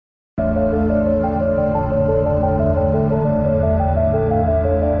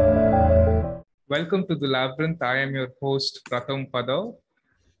Welcome to the Labyrinth. I am your host, Pratham Padav.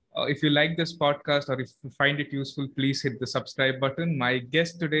 If you like this podcast or if you find it useful, please hit the subscribe button. My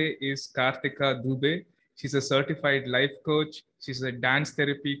guest today is Kartika Dubey. She's a certified life coach. She's a dance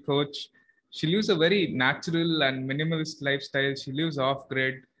therapy coach. She lives a very natural and minimalist lifestyle. She lives off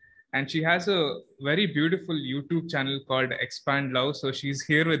grid and she has a very beautiful YouTube channel called Expand Love. So she's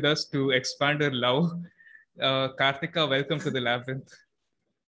here with us to expand her love. Kartika, welcome to the Labyrinth.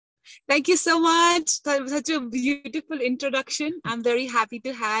 Thank you so much. That was such a beautiful introduction. I'm very happy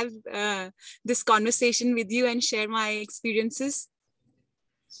to have this conversation with you and share my experiences.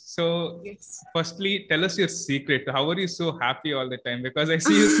 So, Firstly, tell us your secret. How are you so happy all the time? Because I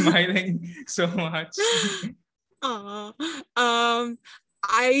see you smiling so much. I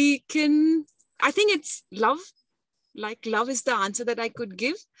think it's love. Like love is the answer that I could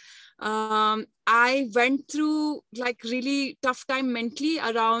give. I went through like really tough time mentally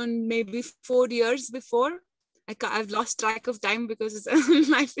around maybe 4 years before. I've lost track of time because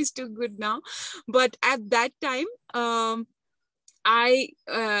life is too good now. But at that time, I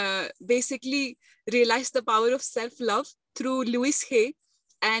basically realized the power of self-love through Louis Hay.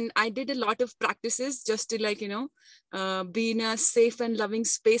 And I did a lot of practices just to be in a safe and loving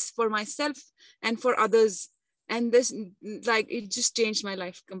space for myself and for others. And this, it just changed my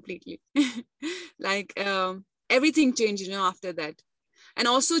life completely. Everything changed, after that. And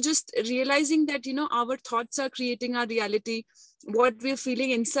also just realizing that, our thoughts are creating our reality. What we're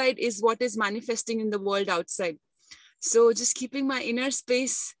feeling inside is what is manifesting in the world outside. So just keeping my inner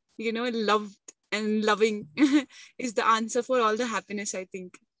space, loved and loving is the answer for all the happiness, I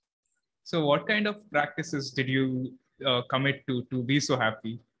think. So what kind of practices did you commit to be so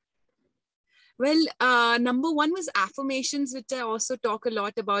happy? Well, number one was affirmations, which I also talk a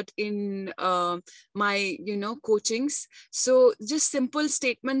lot about in my, coachings. So just simple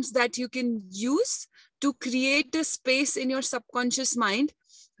statements that you can use to create a space in your subconscious mind.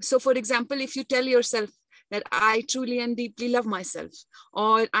 So for example, if you tell yourself that I truly and deeply love myself,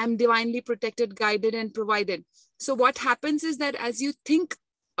 or I'm divinely protected, guided, and provided. So what happens is that as you think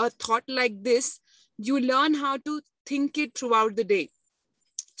a thought like this, you learn how to think it throughout the day.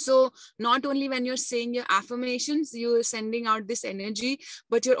 So not only when you're saying your affirmations, you're sending out this energy,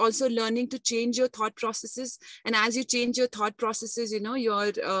 but you're also learning to change your thought processes. And as you change your thought processes,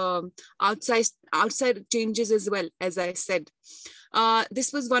 your outside changes as well, as I said.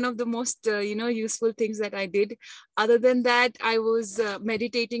 This was one of the most, useful things that I did. Other than that, I was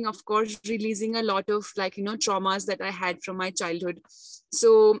meditating, of course, releasing a lot of traumas that I had from my childhood.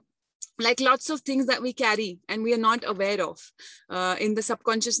 So lots of things that we carry and we are not aware of in the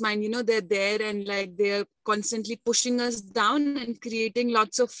subconscious mind, they're there and they're constantly pushing us down and creating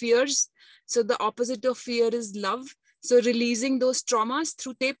lots of fears. So the opposite of fear is love. So releasing those traumas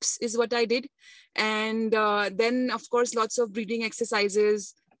through tips is what I did. And then of course, lots of breathing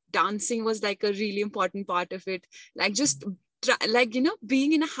exercises. Dancing was a really important part of it.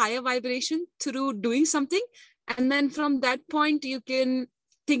 Being in a higher vibration through doing something. And then from that point, you can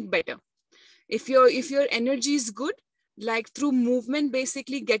think better. If your energy is good, through movement,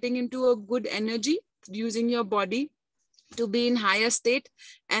 basically getting into a good energy, using your body to be in higher state.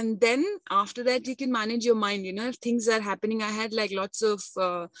 And then after that, you can manage your mind, if things are happening. I had lots of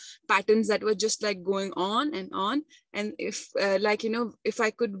patterns that were just going on and on. And if if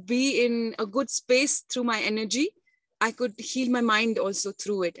I could be in a good space through my energy, I could heal my mind also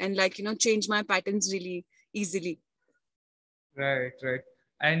through it and change my patterns really easily. Right.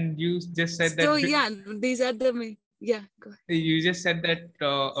 And you just said that. So yeah, these are the Go ahead. You just said that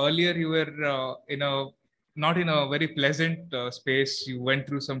earlier you were not in a very pleasant space. You went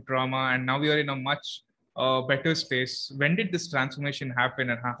through some trauma, and now you are in a much better space. When did this transformation happen,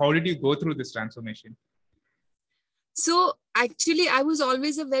 and how did you go through this transformation? So actually, I was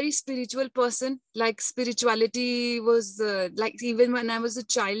always a very spiritual person. Spirituality was even when I was a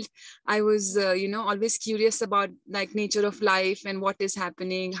child, I was, always curious about nature of life and what is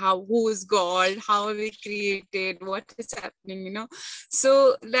happening, who is God, how are we created, what is happening,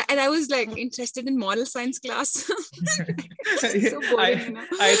 So, and I was interested in moral science class. So boring,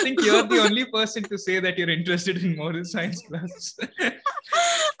 I think you're the only person to say that you're interested in moral science class.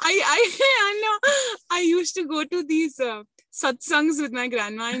 I know. I used to go to these satsangs with my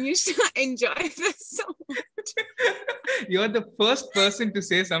grandma and used to enjoy this so much. You're the first person to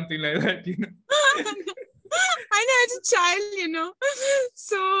say something like that, I know, as a child,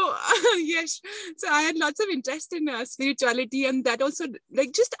 So, yes. So I had lots of interest in spirituality, and that also,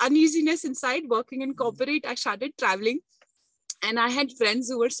 just uneasiness inside working in corporate. I started traveling. And I had friends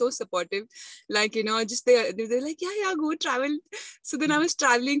who were so supportive, like, just they're like, yeah, go travel. So then I was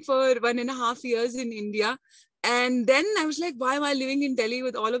traveling for 1.5 years in India. And then I was like, why am I living in Delhi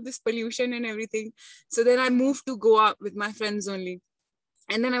with all of this pollution and everything? So then I moved to Goa with my friends only.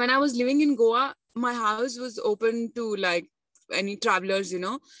 And then when I was living in Goa, my house was open to like any travelers,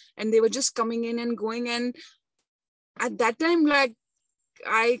 and they were just coming in and going. And at that time, like,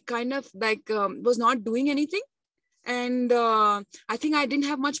 I kind of like was not doing anything. And I think I didn't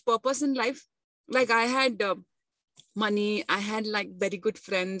have much purpose in life. Like, I had money, I had like very good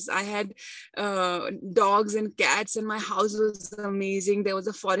friends, I had dogs and cats, and my house was amazing, there was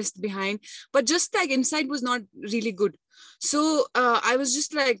a forest behind, but just like inside was not really good. So I was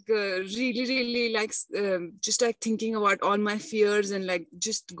just like really like just like thinking about all my fears, and like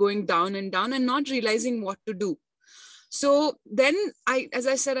just going down and down and not realizing what to do. So then as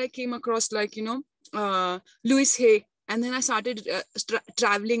I said, I came across like, Louis Hay, and then I started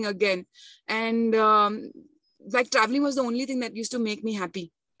traveling again. And like traveling was the only thing that used to make me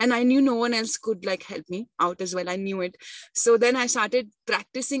happy. And I knew no one else could like help me out as well. I knew it. So then I started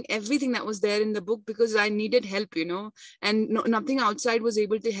practicing everything that was there in the book, because I needed help, and nothing outside was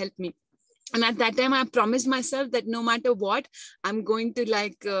able to help me. And at that time, I promised myself that no matter what, I'm going to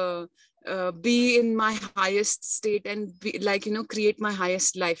like be in my highest state and be, like, create my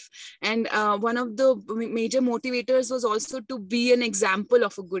highest life. And one of the major motivators was also to be an example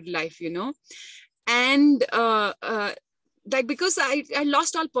of a good life, and like, because I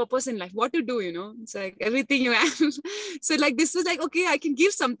lost all purpose in life, what to do, it's like everything you have. So like, this was like, okay, I can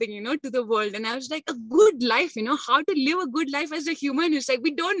give something, to the world. And I was like, a good life, how to live a good life as a human, it's like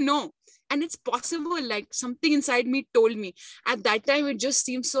we don't know. And it's possible, like something inside me told me. At that time, it just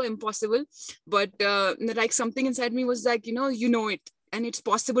seemed so impossible, but like something inside me was like, it, and it's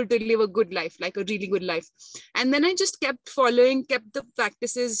possible to live a good life, like a really good life. And then I just kept kept the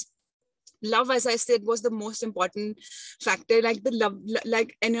practices. Love, as I said, was the most important factor. Like the love,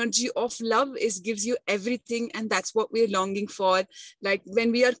 like energy of love gives you everything, and that's what we're longing for. Like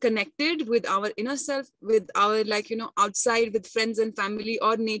when we are connected with our inner self, with our like, outside, with friends and family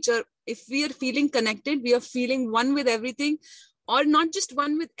or nature, if we are feeling connected, we are feeling one with everything, or not just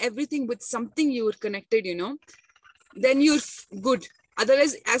one with everything, with something you are connected, then you're good.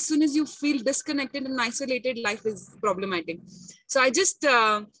 Otherwise, as soon as you feel disconnected and isolated, life is problematic. So I just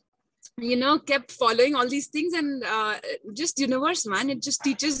kept following all these things. And just universe, man, it just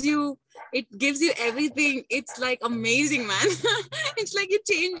teaches you, it gives you everything. It's like amazing, man. It's like you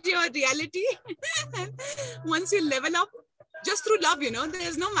change your reality. Once you level up just through love,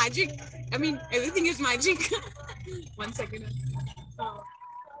 there's no magic. I mean, everything is magic. 1 second.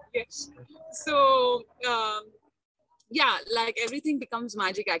 Yes. So yeah, like everything becomes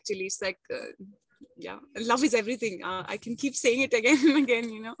magic actually. It's like yeah, love is everything. I can keep saying it again and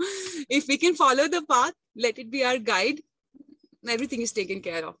again. If we can follow the path, let it be our guide, everything is taken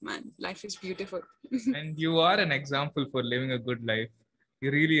care of, man. Life is beautiful. And you are an example for living a good life.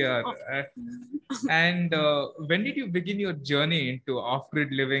 You really are. Oh. And when did you begin your journey into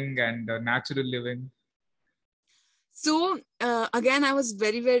off-grid living and natural living? So again, I was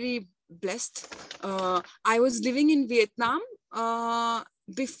very, very blessed. I was living in Vietnam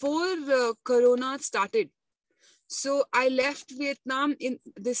before Corona started. So I left Vietnam in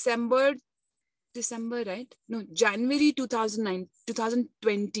December, right? No, January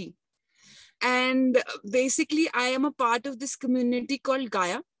 2020. And basically, I am a part of this community called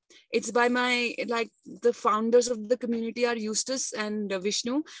Gaia. It's by like the founders of the community are Eustace and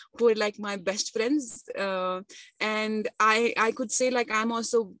Vishnu, who are like my best friends. And I could say like I'm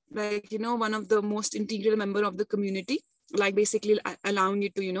also like, one of the most integral member of the community, like basically allowing you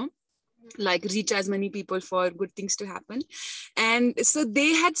to, like reach as many people for good things to happen. And so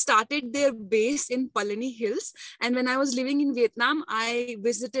they had started their base in Palani Hills. And when I was living in Vietnam, I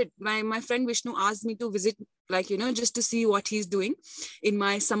visited, my friend Vishnu asked me to visit, like, just to see what he's doing in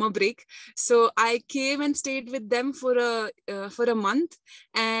my summer break. So I came and stayed with them for a month.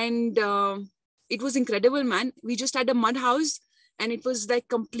 And it was incredible, man. We just had a mud house, and it was like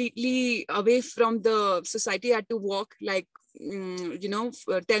completely away from the society. I had to walk like 10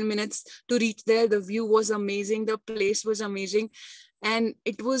 minutes to reach there. The view was amazing, the place was amazing. And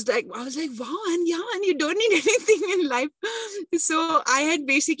it was like, I was like, wow, and you don't need anything in life. So I had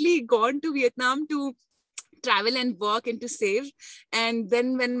basically gone to Vietnam to travel and work and to save. And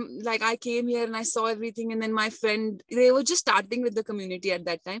then when like I came here and I saw everything, and then my friend, they were just starting with the community at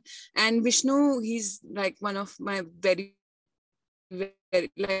that time. And Vishnu, he's like one of my very,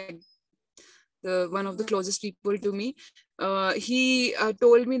 very like one of the closest people to me. He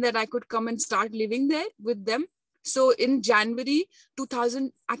told me that I could come and start living there with them. So in January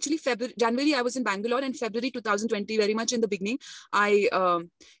 2000, actually February, January I was in Bangalore, and February 2020, very much in the beginning, I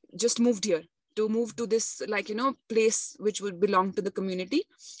just moved here to move to this place which would belong to the community.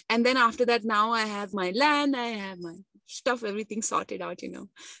 And then after that, now I have my land, I have my stuff, everything sorted out,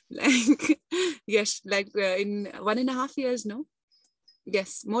 like yes, like in 1.5 years, no,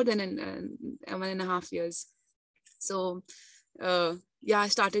 yes, more than 1.5 years. So I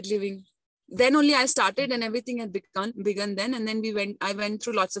started living. Then only I started, and everything had begun then. And then I went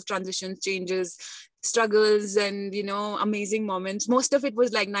through lots of transitions, changes, struggles, and amazing moments. Most of it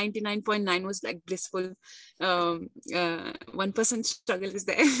was like 99.9 was like blissful. 1% struggle is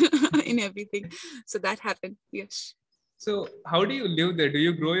there in everything. So that happened. Yes. So how do you live there? Do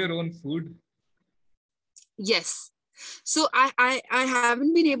you grow your own food? Yes. So I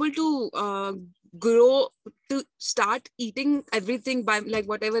haven't been able to grow, to start eating everything by like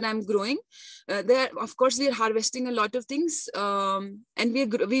whatever I'm growing. There, of course, we are harvesting a lot of things, and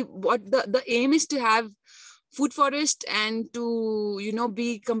what the aim is to have food forest and to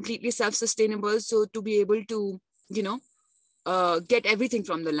be completely self-sustainable. So to be able to get everything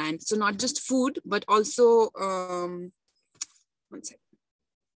from the land. So not just food, but also one second.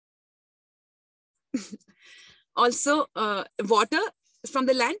 Also water from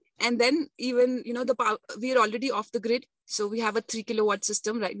the land, and then even the power, we are already off the grid, so we have a 3 kilowatt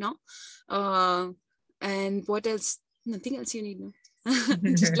system right now. And what else? Nothing else you need, no?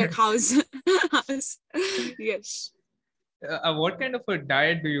 Just like house. Yes. What kind of a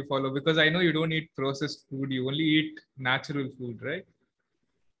diet do you follow? Because I know you don't eat processed food, you only eat natural food, right?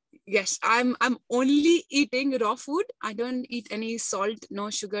 Yes, I'm only eating raw food. I don't eat any salt, no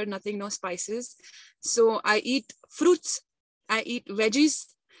sugar, nothing, no spices. So I eat fruits, I eat veggies,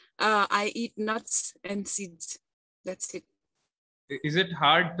 I eat nuts and seeds. That's it. Is it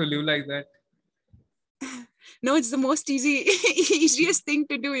hard to live like that? No, it's the most easiest thing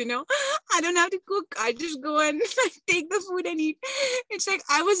to do, I don't have to cook. I just go and take the food and eat. It's like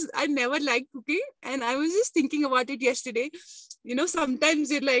I never liked cooking, and I was just thinking about it yesterday.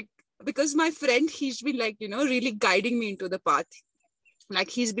 Sometimes you're like, because my friend, he's been like, really guiding me into the path. Like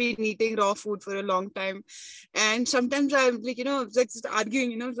he's been eating raw food for a long time. And sometimes I'm like, like just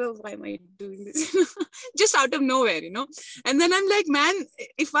arguing, so why am I doing this? Just out of nowhere, And then I'm like, man,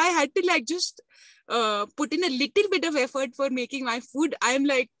 if I had to like just put in a little bit of effort for making my food, I'm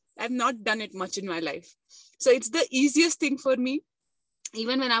like, I've not done it much in my life. So it's the easiest thing for me.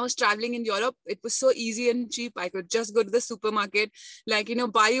 Even when I was traveling in Europe, it was so easy and cheap. I could just go to the supermarket, like,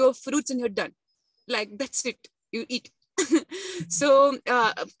 buy your fruits and you're done. Like, that's it. You eat. So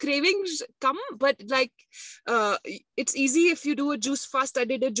cravings come, but like it's easy if you do a juice fast. I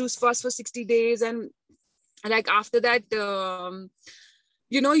did a juice fast for 60 days. And like after that, your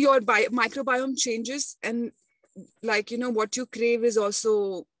microbiome changes. And like, what you crave is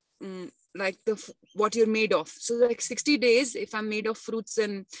also like what you're made of. So like 60 days, if I'm made of fruits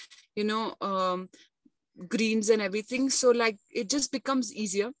and, greens and everything. So like, it just becomes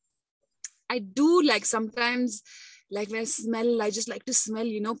easier. I do like sometimes, like when I just like to smell,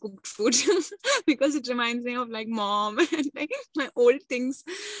 cooked food because it reminds me of like mom and like my old things.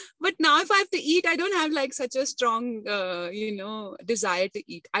 But now if I have to eat, I don't have like such a strong, desire to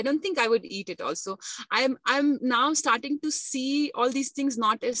eat. I don't think I would eat it also. I'm now starting to see all these things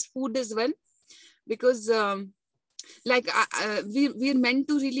not as food as well, because like we're meant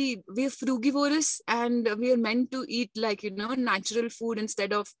to really, we're frugivorous, and we're meant to eat like, natural food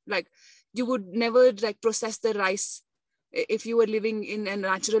instead of like, you would never like process the rice. If you were living in a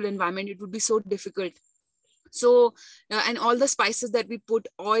natural environment, it would be so difficult. So and all the spices that we put,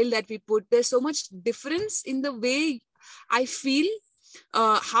 oil that we put, there's so much difference in the way I feel,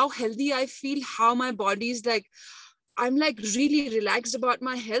 how healthy I feel, how my body is like, I'm like really relaxed about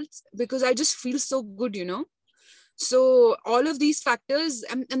my health because I just feel so good, So all of these factors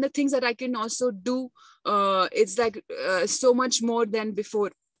and the things that I can also do, it's like so much more than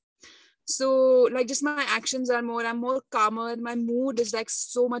before. So like just my actions are more, I'm more calmer. My mood is like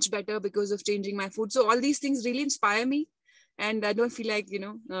so much better because of changing my food. So all these things really inspire me. And I don't feel like,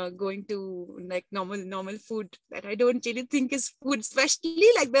 going to like normal food that I don't really think is food, especially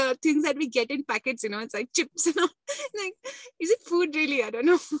like the things that we get in packets, it's like chips and all. Like, is it food really? I don't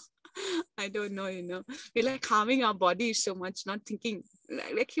know. I don't know, we're like harming our bodies so much, not thinking,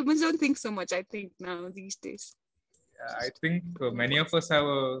 like humans don't think so much, I think now these days. I think many of us have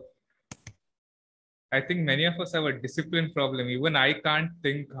a discipline problem. Even I can't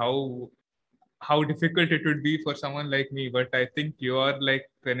think how difficult it would be for someone like me, but I think you are like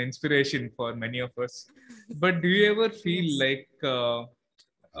an inspiration for many of us. But do you ever feel Yes. like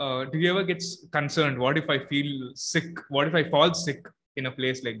Do you ever get concerned? What if I feel sick? What if I fall sick in a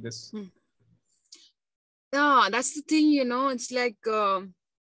place like this? Yeah, that's the thing, it's like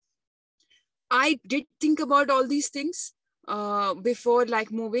I did think about all these things before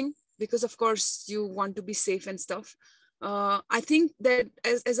like moving, because of course you want to be safe and stuff. I think that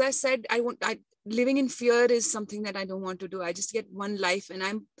as I said, living in fear is something that I don't want to do. I just get one life, and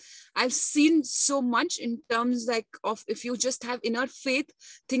I've seen so much in terms like of, if you just have inner faith,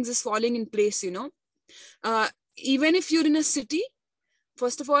 things is falling in place, uh, even if you're in a city.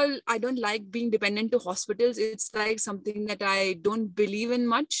 First of all, I don't like being dependent to hospitals. It's like something that I don't believe in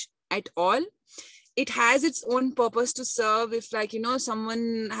much at all. It has its own purpose to serve. If like,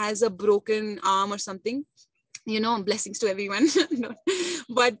 someone has a broken arm or something, blessings to everyone. No.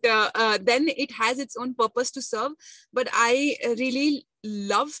 But then it has its own purpose to serve. But I really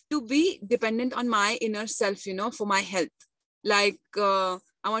love to be dependent on my inner self, for my health. Like I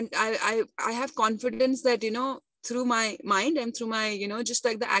have confidence that, through my mind and through my, just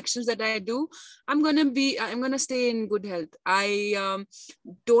like the actions that I do, I'm gonna stay in good health. I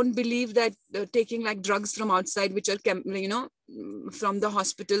don't believe that taking like drugs from outside, which are from the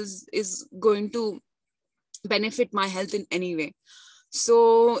hospitals, is going to benefit my health in any way.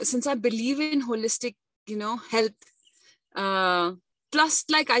 So since I believe in holistic, health, uh, plus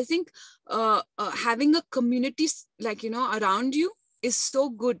like I think having a community like, around you is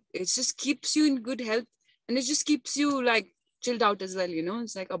so good. It just keeps you in good health, and it just keeps you like chilled out as well.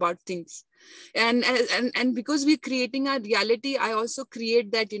 It's like about things. And because we're creating our reality, I also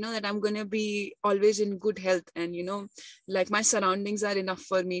create that, that I'm going to be always in good health, and like my surroundings are enough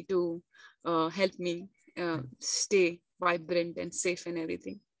for me to help me stay vibrant and safe and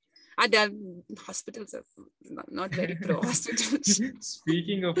everything. Hospitals are not very pro hospitals.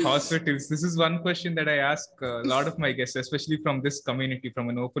 Speaking of hospitals, this is one question that I ask a lot of my guests, especially from this community, from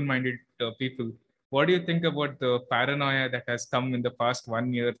an open-minded people. What do you think about the paranoia that has come in the past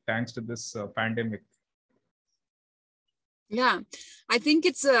 1 year thanks to this pandemic? Yeah, I think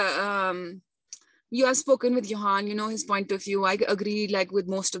it's you have spoken with Johan, his point of view. I agree like with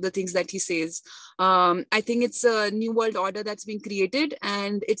most of the things that he says. I think it's a new world order that's being created,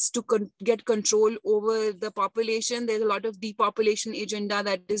 and it's to get control over the population. There's a lot of depopulation agenda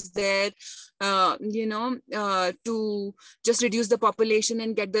that is there, to just reduce the population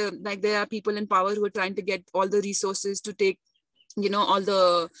and get there are people in power who are trying to get all the resources to take all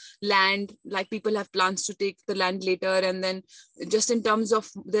the land. Like people have plans to take the land later, and then just in terms of,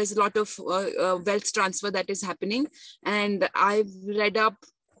 there's a lot of wealth transfer that is happening. And I've read up,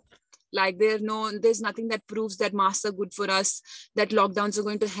 like there's nothing that proves that masks are good for us, that lockdowns are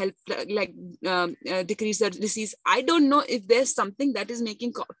going to help like decrease the disease. I don't know if there's something that is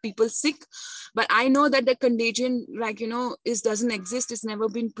making people sick, but I know that the contagion, like doesn't exist. It's never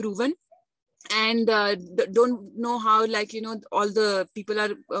been proven. And don't know how, like all the people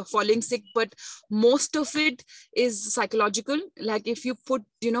are falling sick, but most of it is psychological. Like if you put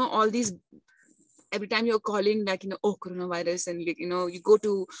all these, every time you're calling like oh, coronavirus, and like you go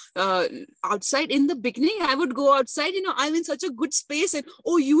to outside. In the beginning I would go outside, I'm in such a good space, and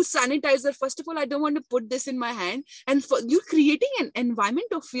oh, use sanitizer. First of all, I don't want to put this in my hand, and you're creating an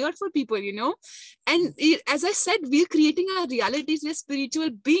environment of fear for people, and as I said, we're creating our realities. We're spiritual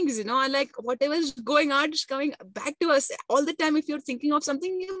beings, and like whatever is going on is coming back to us all the time. If you're thinking of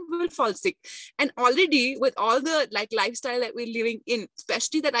something, you will fall sick. And already with all the like lifestyle that we're living in,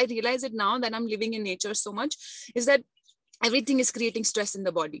 especially that I realize it now that I'm living in nature so much, is that everything is creating stress in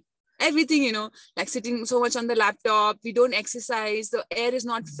the body. Everything, like sitting so much on the laptop, we don't exercise, the air is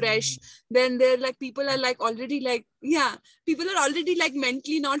not fresh. Then they're like, people are like already like, yeah, people are already like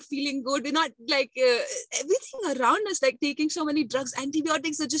mentally not feeling good. We're not like everything around us, like taking so many drugs.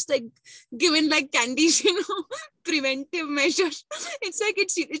 Antibiotics are just like given like candies, preventive measures. It's like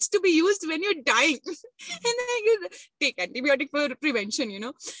it's to be used when you're dying. And then you take antibiotic for prevention,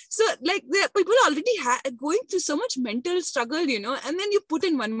 So like the people already going through so much mental struggle, and then you put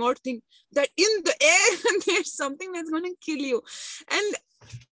in one more thing, that in the air there's something that's going to kill you. And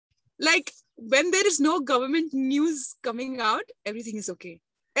like when there is no government news coming out, everything is okay.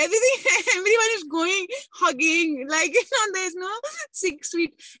 Everyone is going, hugging, like, there's no 6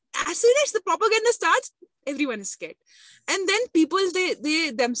 feet. As soon as the propaganda starts, everyone is scared. And then people,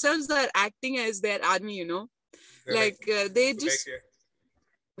 they themselves are acting as their army, like they just,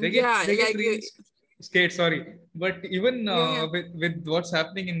 they get really scared, sorry. But even with what's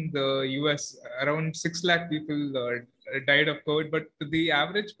happening in the US, around 6 lakh people died of COVID, but the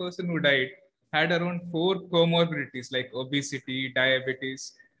average person who died had around 4 comorbidities like obesity,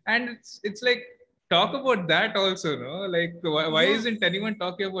 diabetes. And it's like talk about that also, no? Like, why Yeah. isn't anyone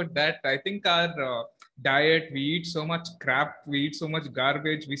talking about that? I think our diet, we eat so much crap, we eat so much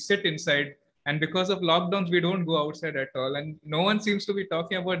garbage, we sit inside, and because of lockdowns, we don't go outside at all, and no one seems to be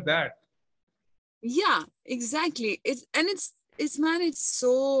talking about that. Yeah, exactly. It's man, it's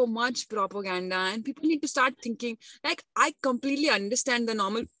so much propaganda, and people need to start thinking. Like, I completely understand the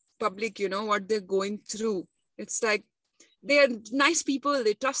normal public, what they're going through. It's like they're nice people,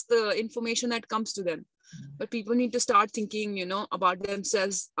 they trust the information that comes to them. But people need to start thinking, about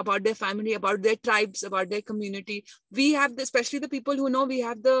themselves, about their family, about their tribes, about their community. We have especially the people who know, we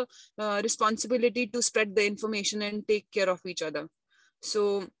have the responsibility to spread the information and take care of each other.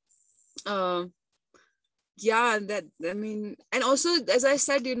 So uh, yeah, that, I mean, and also, as I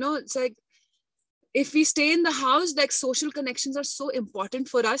said, it's like, if we stay in the house, like, social connections are so important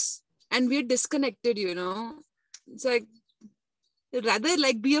for us, and we're disconnected. It's like, rather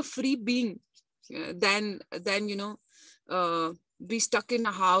like be a free being, than be stuck in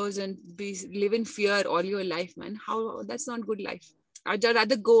a house and live in fear all your life, man. How, that's not good life. I'd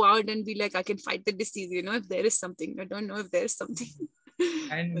rather go out and be like, I can fight the disease, if there is something. I don't know if there is something.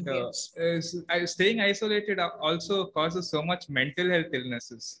 But And yes. staying isolated also causes so much mental health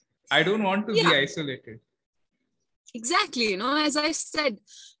illnesses. I don't want to be Yeah, isolated. exactly. As I said,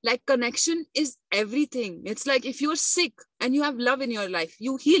 like, connection is everything. It's like, if you're sick and you have love in your life,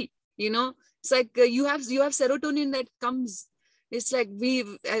 you heal. It's like, you have serotonin that comes. It's like, we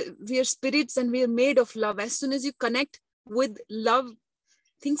are spirits, and we are made of love. As soon as you connect with love,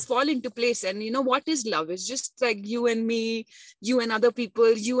 things fall into place. And what is love? It's just like you and me, you and other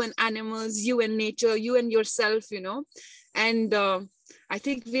people, you and animals, you and nature, you and yourself. And I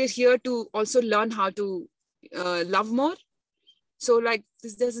think we're here to also learn how to love more. So, like,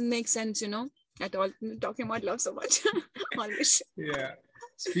 this doesn't make sense, at all, talking about love so much. Always. Yeah.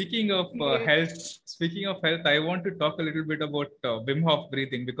 Speaking of Great. health, I want to talk a little bit about Wim Hof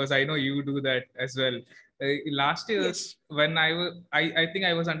breathing, because I know you do that as well. Last year, Yes. when I think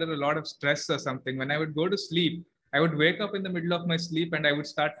I was under a lot of stress or something. When I would go to sleep, I would wake up in the middle of my sleep and I would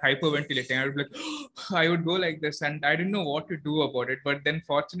start hyperventilating. I would be like, I would go like this, and I didn't know what to do about it. But then,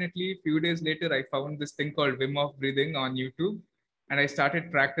 fortunately, a few days later, I found this thing called Wim Hof breathing on YouTube, and I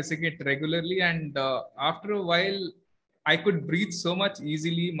started practicing it regularly. And after a while, I could breathe so much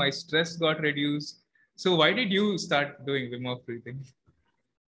easily. My stress got reduced. So why did you start doing Wim Hof breathing?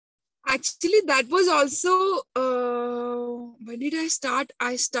 Actually, that was also, when did I start?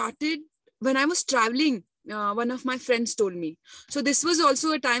 I started when I was traveling. One of my friends told me. So this was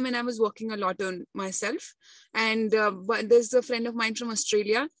also a time when I was working a lot on myself. And but there's a friend of mine from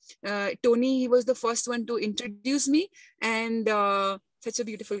Australia, Tony. He was the first one to introduce me, and such a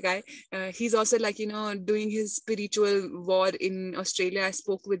beautiful guy. He's also, like, doing his spiritual war in Australia. I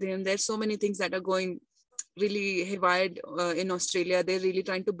spoke with him. There's so many things that are going really haywire in Australia. They're really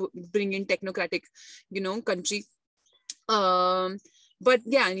trying to bring in technocratic, country. Um, but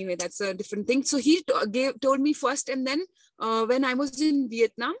yeah, anyway, that's a different thing. So he told me first, and then when I was in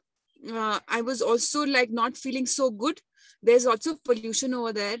Vietnam, I was also, like, not feeling so good. There's also pollution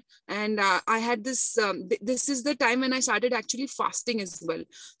over there, and I had this. This is the time when I started actually fasting as well.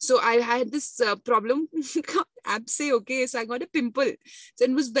 So I had this problem called abscess. Okay, so I got a pimple, so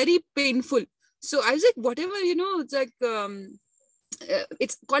it was very painful. So I was like, whatever, it's like,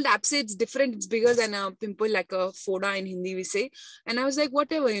 it's called abscess. It's different. It's bigger than a pimple, like a foda in Hindi we say. And I was like,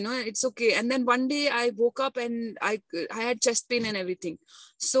 whatever, it's okay. And then one day I woke up and I had chest pain and everything.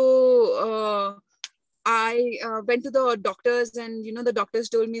 So I went to the doctors, and the doctors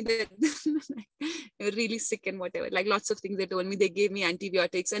told me that you're really sick and whatever, like, lots of things they told me. They gave me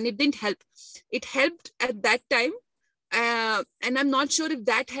antibiotics, and it didn't help. It helped at that time, and I'm not sure if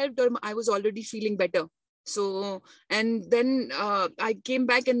that helped or I was already feeling better. So, and then I came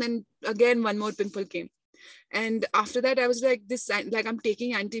back, and then again one more pimple came. And after that I was like, this, like, I'm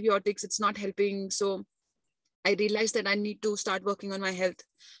taking antibiotics, it's not helping. So I realized that I need to start working on my health.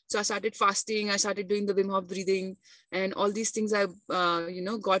 So I started fasting, I started doing the Wim Hof breathing, and all these things I,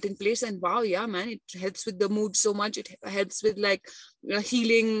 got in place. And wow, yeah, man, it helps with the mood so much. It helps with, like,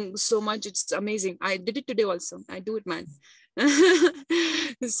 healing so much. It's amazing. I did it today also. I do it, man.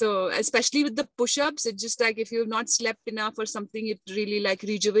 So especially with the push-ups, it's just like, if you've not slept enough or something, it really, like,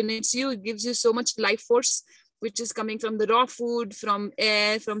 rejuvenates you. It gives you so much life force, which is coming from the raw food, from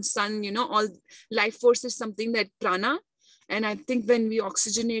air, from sun. All life force is something that prana. And I think when we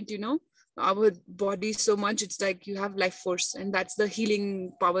oxygenate, our body so much, it's like you have life force, and that's the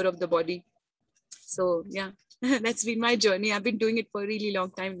healing power of the body. So yeah, that's been my journey. I've been doing it for a really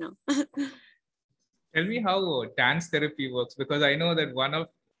long time now. Tell me how dance therapy works, because I know that one of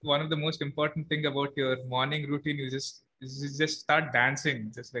one of the most important thing about your morning routine, you just start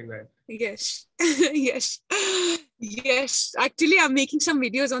dancing just like that. Yes. Yes. Yes. Actually, I'm making some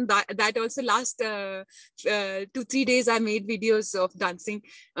videos on that also. Last 2-3 days, I made videos of dancing.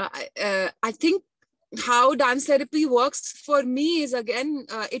 I think how dance therapy works for me is, again,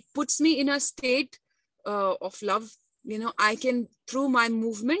 it puts me in a state of love. I can, through my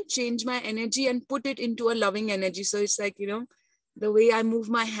movement, change my energy and put it into a loving energy. So it's like, the way I move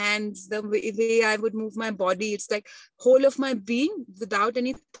my hands, the way I would move my body, it's like whole of my being without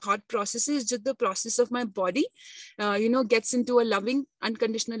any thought processes, just the process of my body, gets into a loving,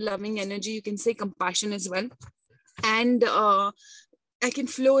 unconditional loving energy. You can say compassion as well. And I can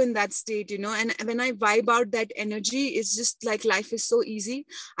flow in that state, and when I vibe out that energy, it's just like life is so easy.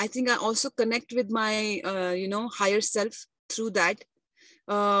 I think I also connect with my, higher self through that.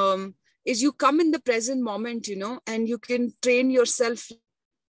 Is you come in the present moment, and you can train yourself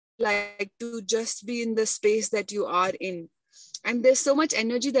like to just be in the space that you are in. And there's so much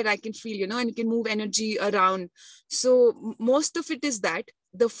energy that I can feel, and you can move energy around. So most of it is that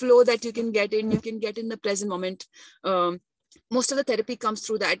the flow that you can get in the present moment. Most of the therapy comes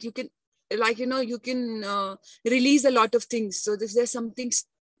through that. You can, like, you can release a lot of things. So there's something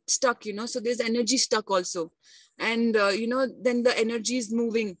stuck, so there's energy stuck also. And, then the energy is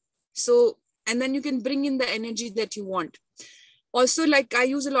moving. So, and then you can bring in the energy that you want. Also, like, I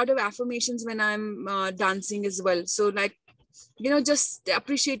use a lot of affirmations when I'm dancing as well. So, like, just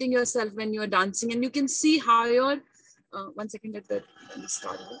appreciating yourself when you're dancing, and you can see how your, 1 second, let me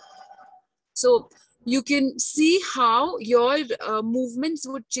start. So you can see how your movements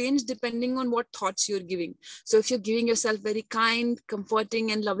would change depending on what thoughts you're giving. So if you're giving yourself very kind,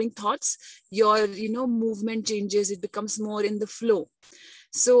 comforting, and loving thoughts, your, movement changes. It becomes more in the flow.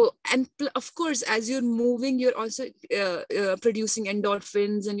 So, and of course, as you're moving, you're also producing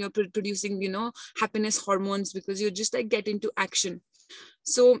endorphins, and you're producing, happiness hormones, because you just like get into action.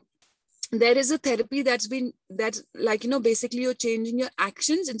 So there is a therapy that's like, basically you're changing your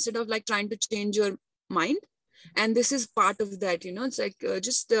actions instead of like trying to change your mind. And this is part of that, it's like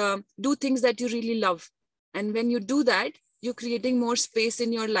just do things that you really love. And when you do that, you're creating more space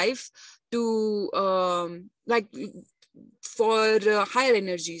in your life to like for higher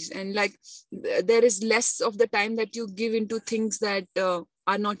energies. And like there is less of the time that you give into things that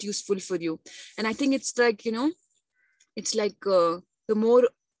are not useful for you. And I think it's like, it's like the more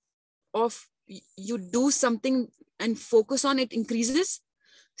of you do something and focus on it increases.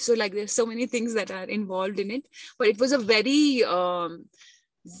 So like there's so many things that are involved in it. But it was a very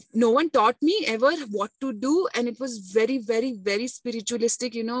no one taught me ever what to do, and it was very, very, very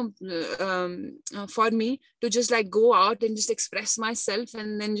spiritualistic, for me to just like go out and just express myself,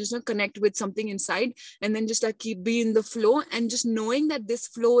 and then just connect with something inside, and then just like keep be in the flow, and just knowing that this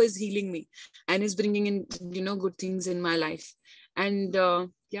flow is healing me and is bringing in, good things in my life. And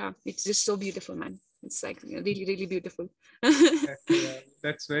yeah, it's just so beautiful, man. It's like really, really beautiful. Yeah,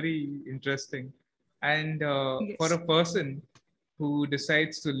 that's very interesting. And for Yes. a person who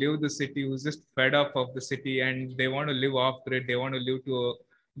decides to leave the city, who's just fed up of the city and they want to live off grid, they want to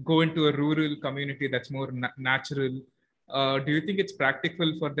go into a rural community that's more natural. Do you think it's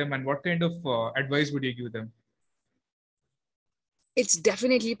practical for them, and what kind of advice would you give them? It's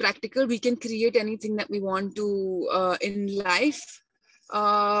definitely practical. We can create anything that we want to in life.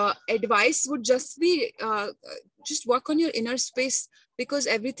 Advice would just be just work on your inner space, because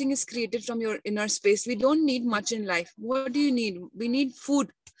everything is created from your inner space. We don't need much in life. What do you need? We need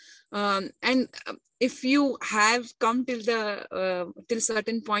food. And if you have come till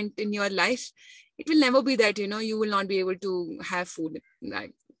certain point in your life, it will never be that, you will not be able to have food.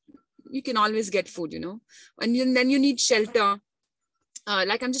 Like, you can always get food, and then you need shelter.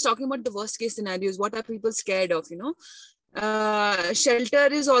 Like, I'm just talking about the worst case scenarios. What are people scared of? Shelter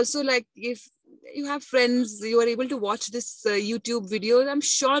is also like, if you have friends, you are able to watch this YouTube video, I'm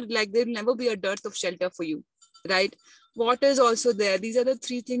sure like there will never be a dearth of shelter for you, right? Water is also there. These are the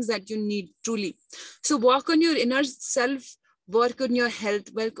 3 things that you need truly. So work on your inner self, work on your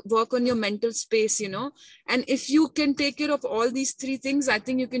health, work on your mental space, and if you can take care of all these 3 things, I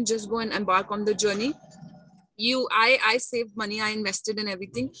think you can just go and embark on the journey. I saved money, I invested in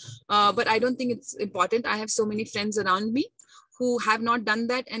everything, but I don't think it's important. I have so many friends around me who have not done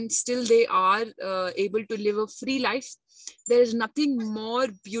that, and still they are able to live a free life. There is nothing more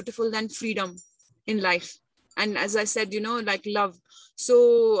beautiful than freedom in life. And as I said, like love.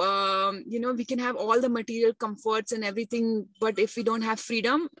 So we can have all the material comforts and everything, but if we don't have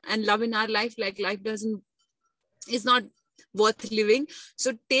freedom and love in our life, like life is not worth living.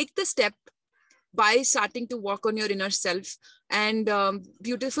 So take the step, by starting to walk on your inner self, and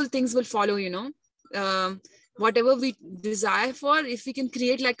beautiful things will follow, whatever we desire for. If we can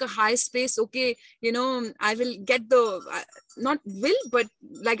create like a high space, okay, I will get not will, but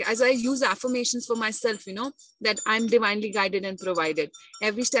like, as I use affirmations for myself, that I'm divinely guided and provided.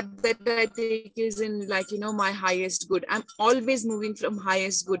 Every step that I take is in, like, my highest good. I'm always moving from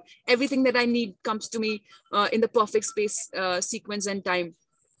highest good. Everything that I need comes to me in the perfect space, sequence and time.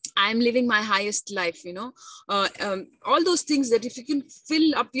 I'm living my highest life, all those things, that if you can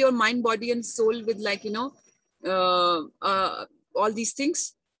fill up your mind, body and soul with, like, uh, uh, all these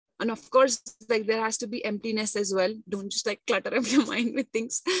things. And of course, like, there has to be emptiness as well. Don't just like clutter up your mind with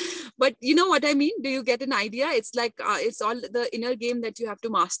things. But you know what I mean? Do you get an idea? It's like, it's all the inner game that you have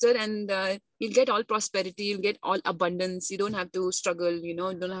to master, and you'll get all prosperity, you'll get all abundance. You don't have to struggle, you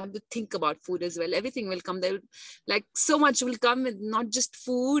don't have to think about food as well. Everything will come there. Like, so much will come, with not just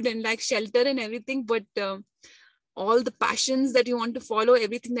food and like shelter and everything, but all the passions that you want to follow,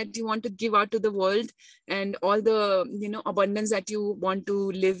 everything that you want to give out to the world, and all the abundance that you want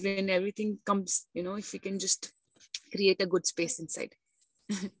to live in, everything comes, if you can just create a good space inside.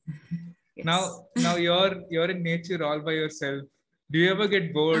 Yes. Now you're in nature all by yourself. Do you ever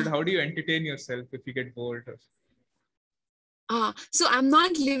get bored? How do you entertain yourself if you get bored? So I'm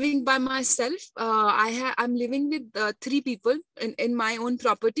not living by myself. I'm living with 3 people in my own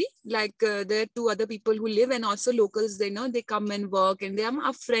property. Like, there are 2 other people who live, and also locals. They come and work, and they are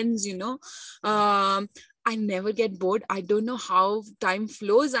my friends. I never get bored. I don't know how time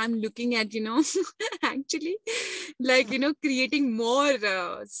flows. I'm looking at, actually, like, creating more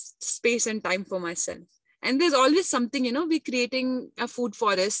space and time for myself. And there's always something, we're creating a food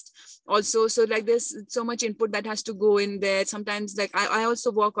forest also. So like, there's so much input that has to go in there. Sometimes, like, I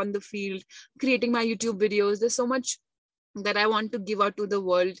also work on the field, creating my YouTube videos. There's so much that I want to give out to the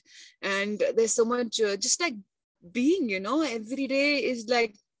world. And there's so much just like being, every day is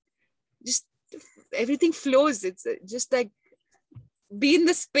like, just everything flows. It's just like, be in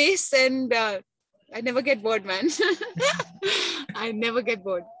the space, and I never get bored, man. I never get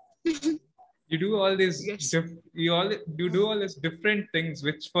bored. You do all these Yes. you do all these different things,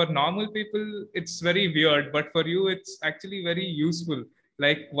 which for normal people it's very weird, but for you it's actually very useful.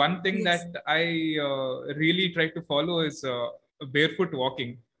 Like, one thing Yes. that I really try to follow is barefoot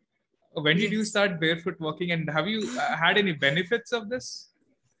walking. When did you Yes. start barefoot walking, and have you had any benefits of this?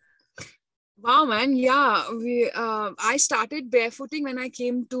 Wow, man. Yeah, I started barefooting when I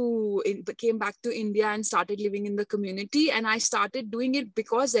came back to India and started living in the community. And I started doing it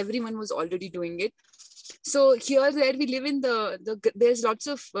because everyone was already doing it. So here, where we live in there's lots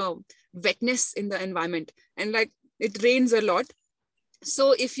of wetness in the environment, and like, it rains a lot.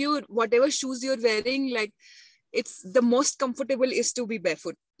 So if whatever shoes you're wearing, like, it's the most comfortable is to be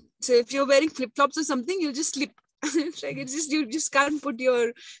barefoot. So if you're wearing flip flops or something, you'll just slip. It's like, you just can't put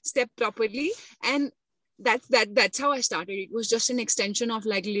your step properly. And that's how I started. It was just an extension of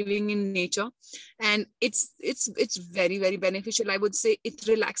like living in nature, and it's very, very beneficial. I would say it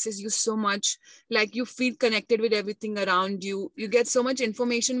relaxes you so much. Like, you feel connected with everything around you. You get so much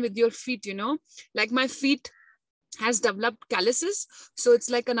information with your feet. Like, my feet has developed calluses, so it's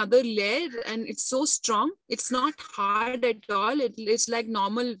like another layer, and it's so strong. It's not hard at all. It's like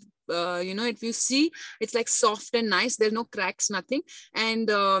normal. If you see, it's like soft and nice. There's no cracks, nothing. And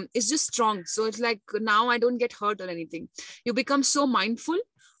it's just strong. So it's like, now I don't get hurt or anything. You become so mindful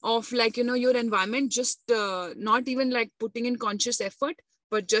of, like, your environment, just not even like putting in conscious effort,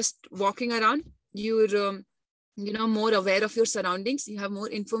 but just walking around. You're more aware of your surroundings. You have more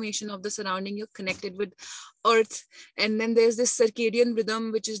information of the surrounding. You're connected with earth. And then there's this circadian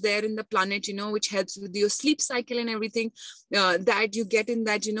rhythm which is there in the planet, which helps with your sleep cycle and everything, that you get in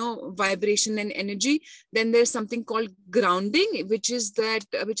that, vibration and energy. Then there's something called grounding, which is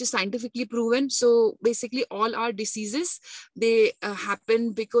scientifically proven. So basically, all our diseases, they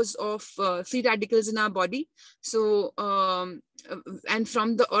happen because of free radicals in our body. So and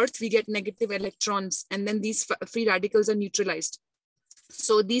from the earth we get negative electrons, and then these free radicals are neutralized.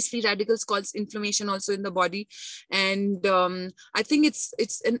 So these free radicals cause inflammation also in the body. And I think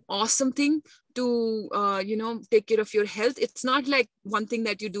it's an awesome thing to take care of your health. It's not like one thing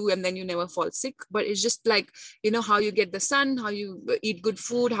that you do and then you never fall sick, but it's just like, how you get the sun, how you eat good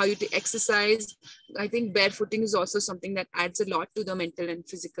food, how you exercise. I think barefooting is also something that adds a lot to the mental and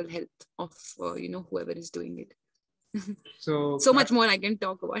physical health of whoever is doing it. So much more I can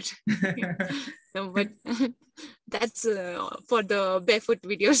talk about. No, but that's for the barefoot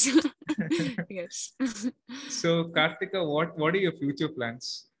videos. Yes. So Kartika, what are your future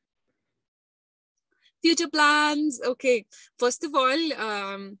plans? Future plans. Okay. First of all,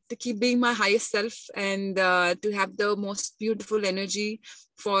 to keep being my highest self and to have the most beautiful energy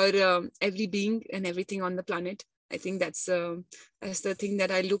for every being and everything on the planet. I think that's the thing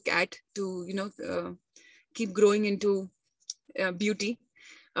that I look at to, keep growing into beauty.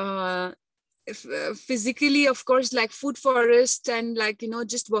 Physically, of course, like food forest and like,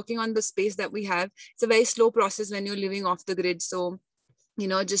 just working on the space that we have. It's a very slow process when you're living off the grid. So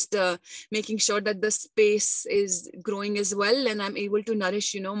just making sure that the space is growing as well, and I'm able to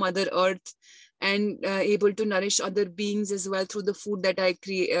nourish Mother Earth, and able to nourish other beings as well through the food that I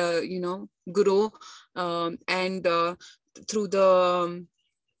create, grow, and through the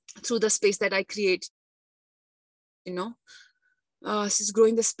space that I create. So it's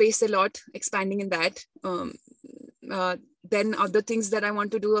growing the space a lot, expanding in that. Then other things that I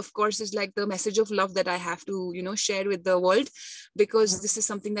want to do, of course, is like the message of love that I have to, share with the world, because this is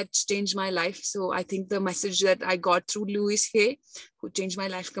something that's changed my life. So I think the message that I got through Louise Hay, who changed my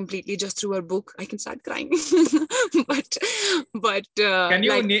life completely just through her book, I can start crying. but Can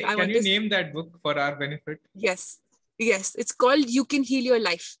you, like, can you name that book for our benefit? Yes, it's called You Can Heal Your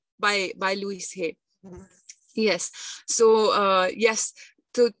Life by Louise Hay. Yes. So yes,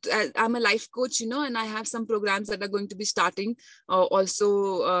 I'm a life coach, and I have some programs that are going to be starting.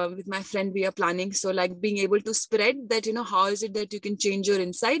 Also, with my friend, we are planning. So like being able to spread that, how is it that you can change your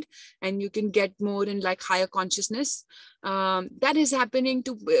inside and you can get more in like higher consciousness. That is happening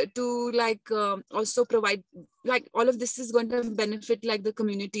to like also provide, like all of this is going to benefit like the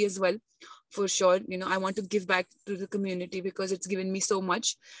community as well. For sure. I want to give back to the community because it's given me so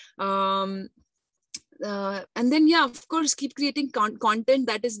much. And then, yeah, of course, keep creating content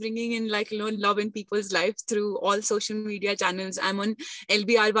that is bringing in like, love in people's lives through all social media channels. I'm on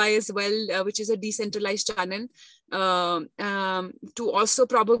LBRY as well, which is a decentralized channel, to also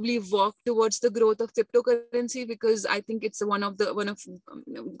probably work towards the growth of cryptocurrency, because I think it's one of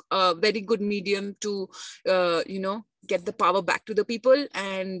a very good medium to, get the power back to the people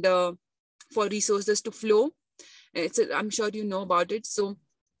and for resources to flow. I'm sure you know about it. So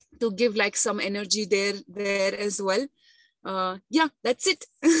to give like some energy there as well. Yeah, that's it.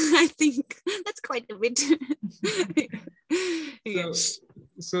 I think that's quite a bit. Yeah.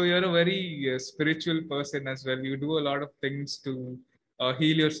 So you're a very spiritual person as well. You do a lot of things to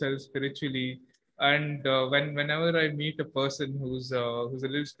heal yourself spiritually. And whenever I meet a person who's a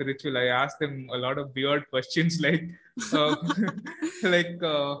little spiritual, I ask them a lot of weird questions like, like,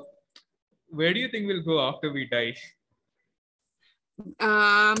 where do you think we'll go after we die?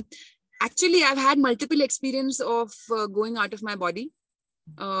 Actually, I've had multiple experience of going out of my body.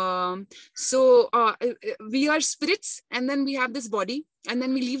 So we are spirits, and then we have this body, and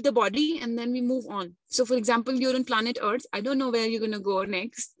then we leave the body, and then we move on. So for example, you're on planet Earth. I don't know where you're going to go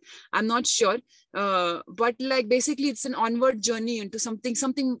next. I'm not sure. But like basically it's an onward journey into something,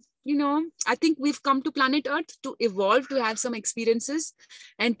 I think we've come to planet Earth to evolve, to have some experiences,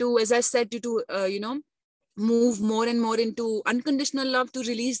 and to, as I said, to move more and more into unconditional love, to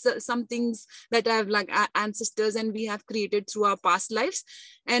release some things that I have like ancestors and we have created through our past lives,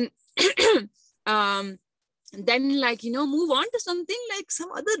 and then like move on to something like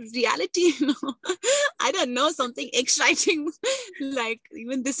some other reality. I don't know, something exciting. Like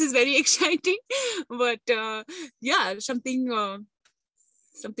even this is very exciting, but yeah, some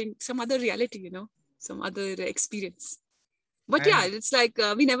other reality, some other experience. But yeah, it's like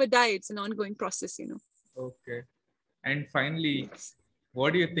we never die. It's an ongoing process. Okay. And finally,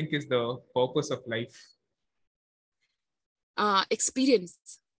 what do you think is the purpose of life? Experience.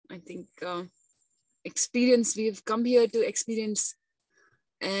 I think experience. We've come here to experience,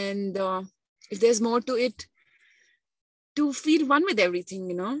 and if there's more to it, to feel one with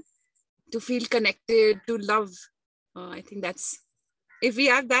everything, to feel connected, to love. I think if we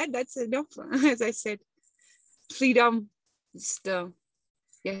have that, that's enough. As I said, freedom, just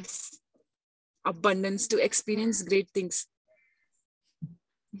yes, abundance to experience great things.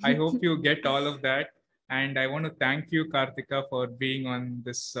 I hope you get all of that. And I want to thank you, Kartika, for being on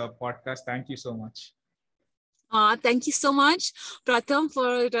this podcast. Thank you so much. Thank you so much, Pratham,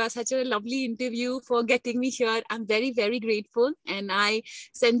 for such a lovely interview, for getting me here. I'm very, very grateful. And I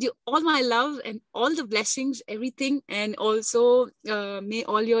send you all my love and all the blessings, everything. And also may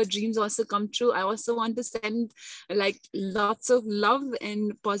all your dreams also come true. I also want to send like lots of love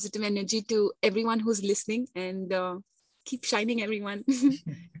and positive energy to everyone who's listening, and keep shining, everyone.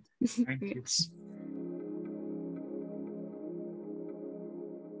 Thank you.